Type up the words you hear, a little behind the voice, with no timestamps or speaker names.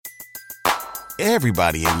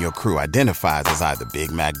Everybody in your crew identifies as either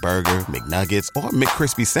Big Mac Burger, McNuggets, or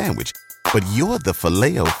McCrispy Sandwich. But you're the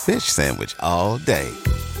Filet-O-Fish Sandwich all day.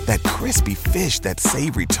 That crispy fish, that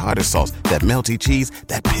savory tartar sauce, that melty cheese,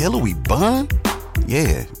 that pillowy bun.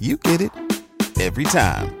 Yeah, you get it. Every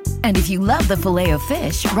time. And if you love the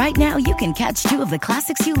Filet-O-Fish, right now you can catch two of the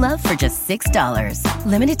classics you love for just $6.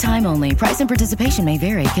 Limited time only. Price and participation may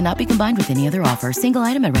vary. Cannot be combined with any other offer. Single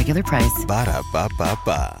item at regular price.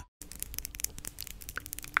 Ba-da-ba-ba-ba.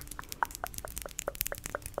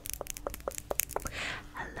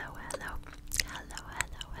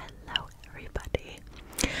 Hello, everybody.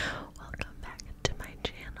 Welcome back to my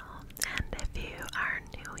channel. And if you are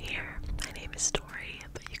new here, my name is Tori,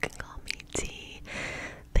 but you can call me T.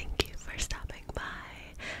 Thank you for stopping by.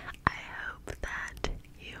 I hope that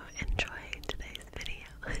you enjoyed today's video.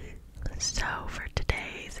 So for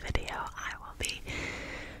today's video, I will be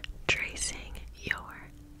tracing your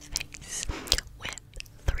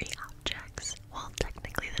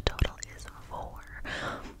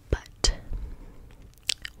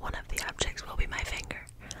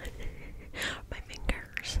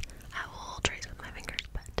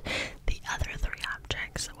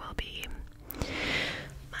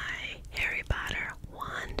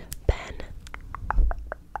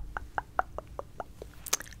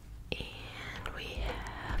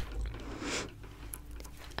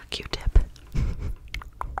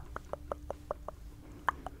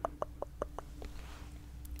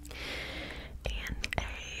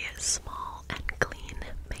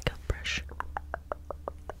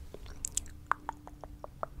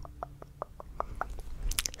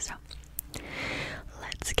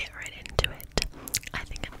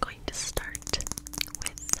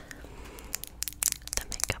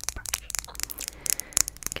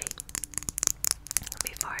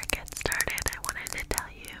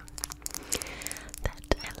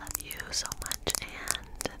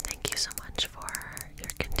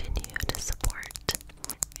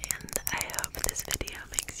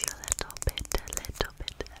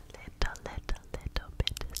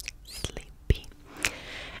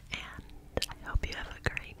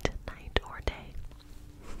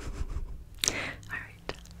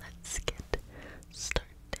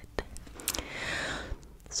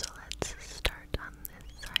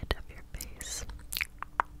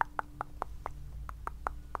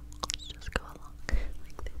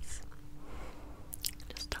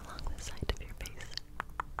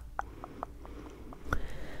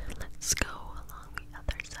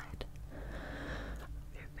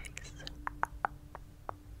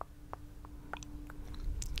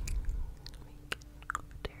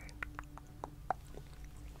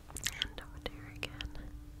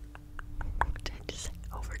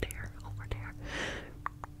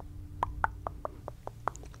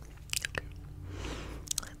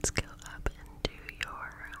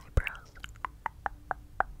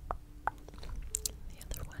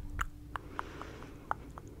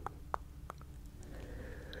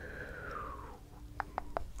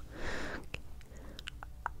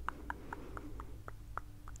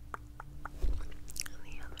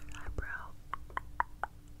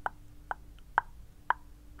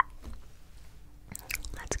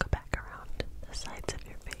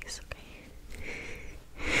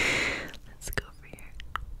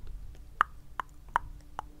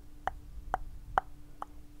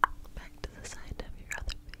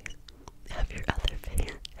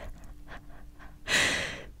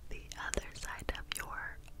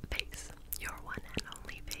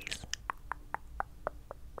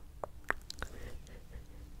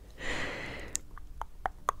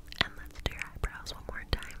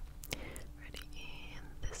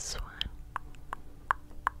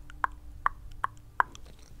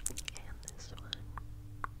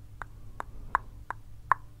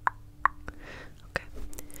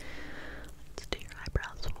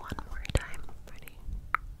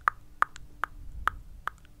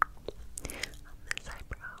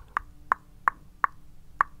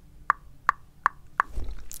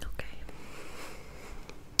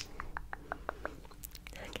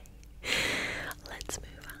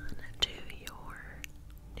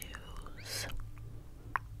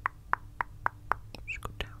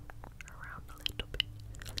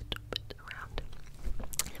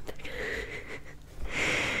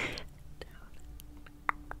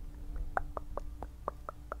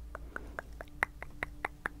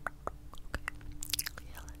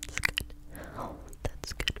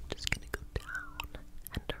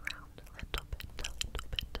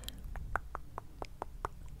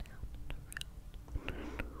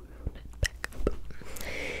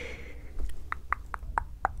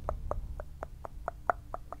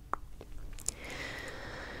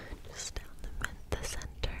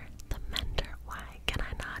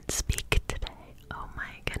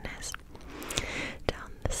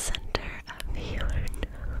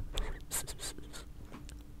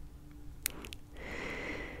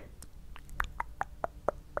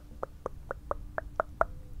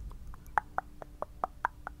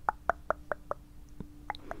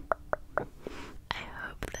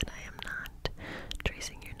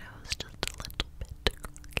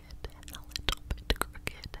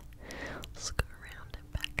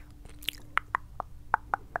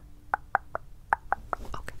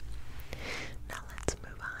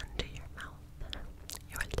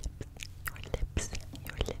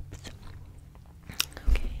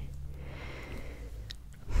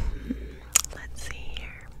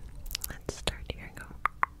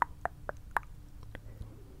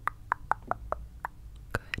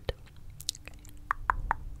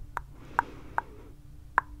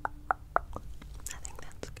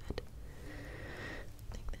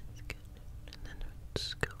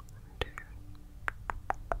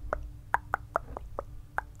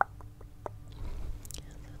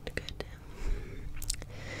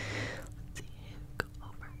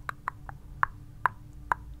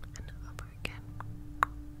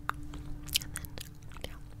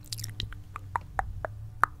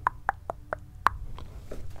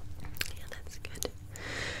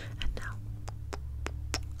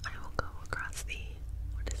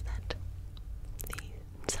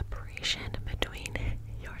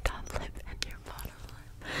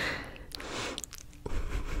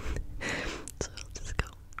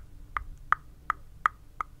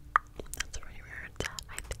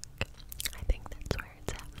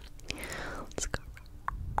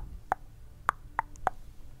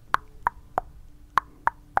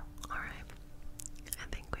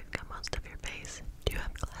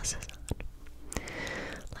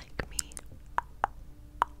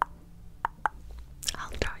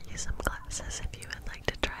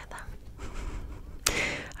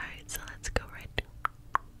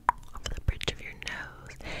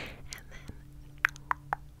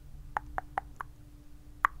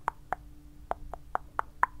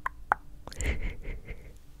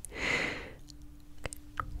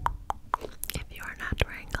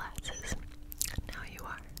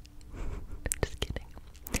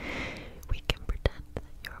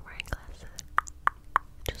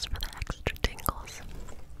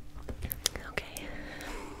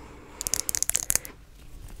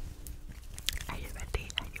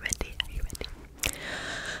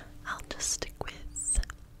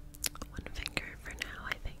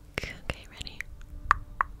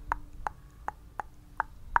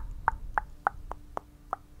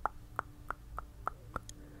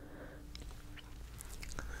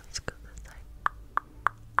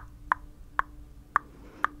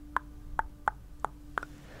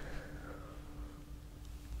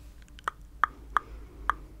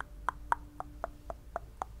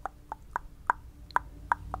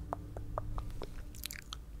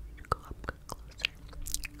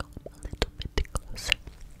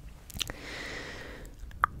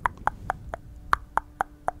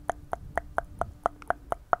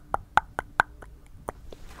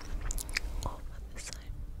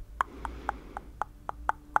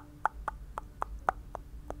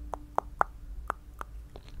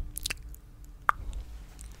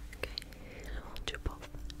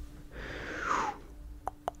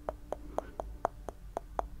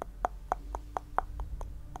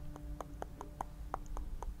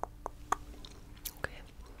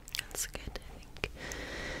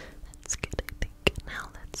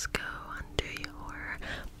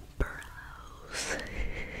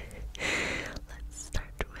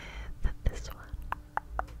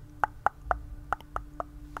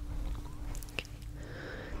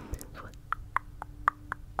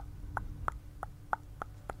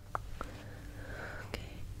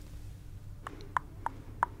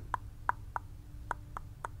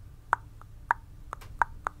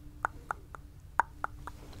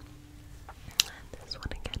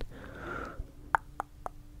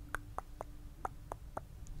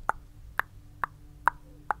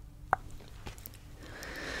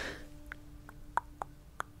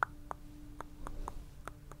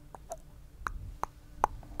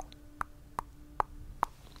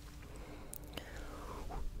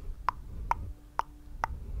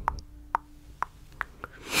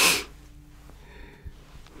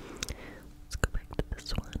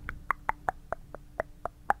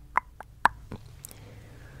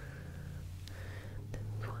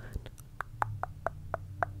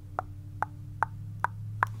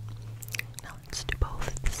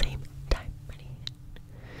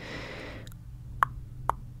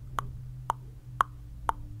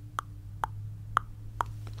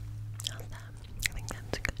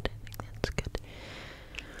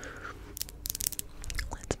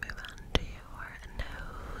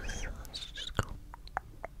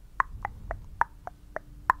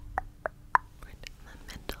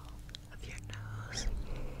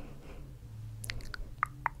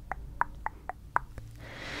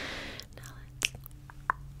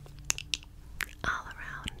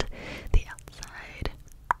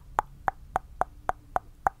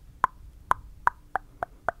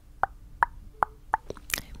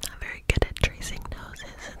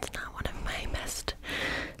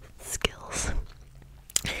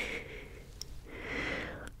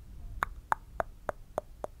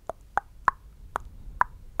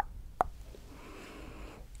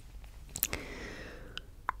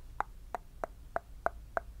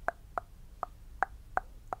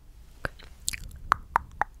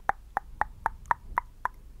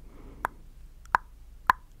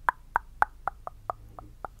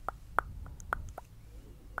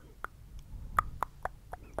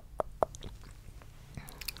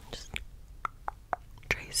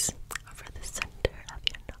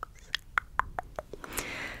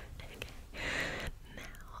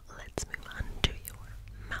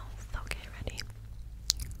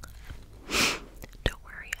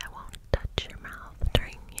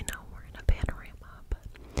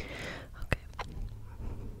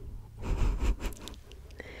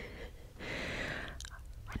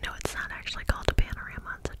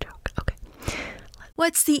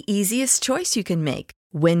What's the easiest choice you can make?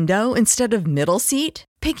 Window instead of middle seat?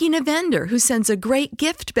 Picking a vendor who sends a great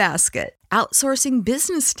gift basket? Outsourcing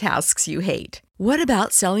business tasks you hate? What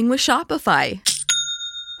about selling with Shopify?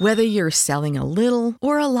 Whether you're selling a little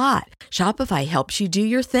or a lot, Shopify helps you do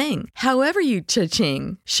your thing, however you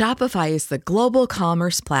cha-ching. Shopify is the global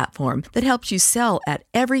commerce platform that helps you sell at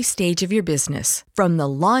every stage of your business. From the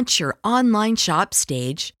launch your online shop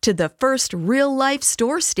stage to the first real-life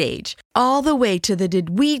store stage, all the way to the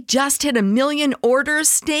did we just hit a million orders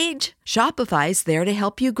stage. Shopify's there to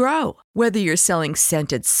help you grow. Whether you're selling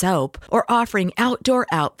scented soap or offering outdoor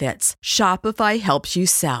outfits, Shopify helps you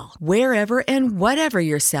sell. Wherever and whatever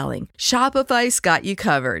you're selling, Shopify's got you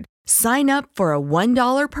covered. Sign up for a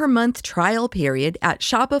 $1 per month trial period at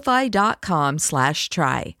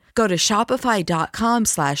shopify.com/try. Go to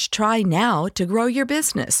shopify.com/try now to grow your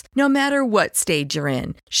business, no matter what stage you're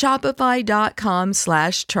in.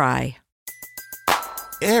 Shopify.com/try.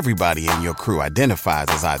 Everybody in your crew identifies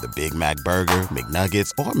as either Big Mac Burger,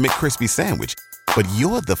 McNuggets, or McCrispy Sandwich. But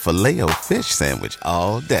you're the Filet-O-Fish Sandwich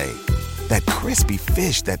all day. That crispy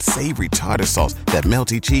fish, that savory tartar sauce, that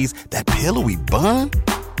melty cheese, that pillowy bun.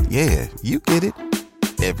 Yeah, you get it.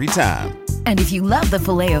 Every time. And if you love the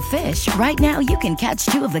Filet-O-Fish, right now you can catch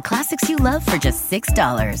two of the classics you love for just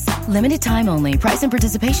 $6. Limited time only. Price and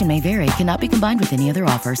participation may vary. Cannot be combined with any other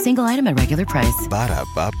offer. Single item at regular price.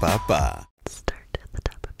 Ba-da-ba-ba-ba.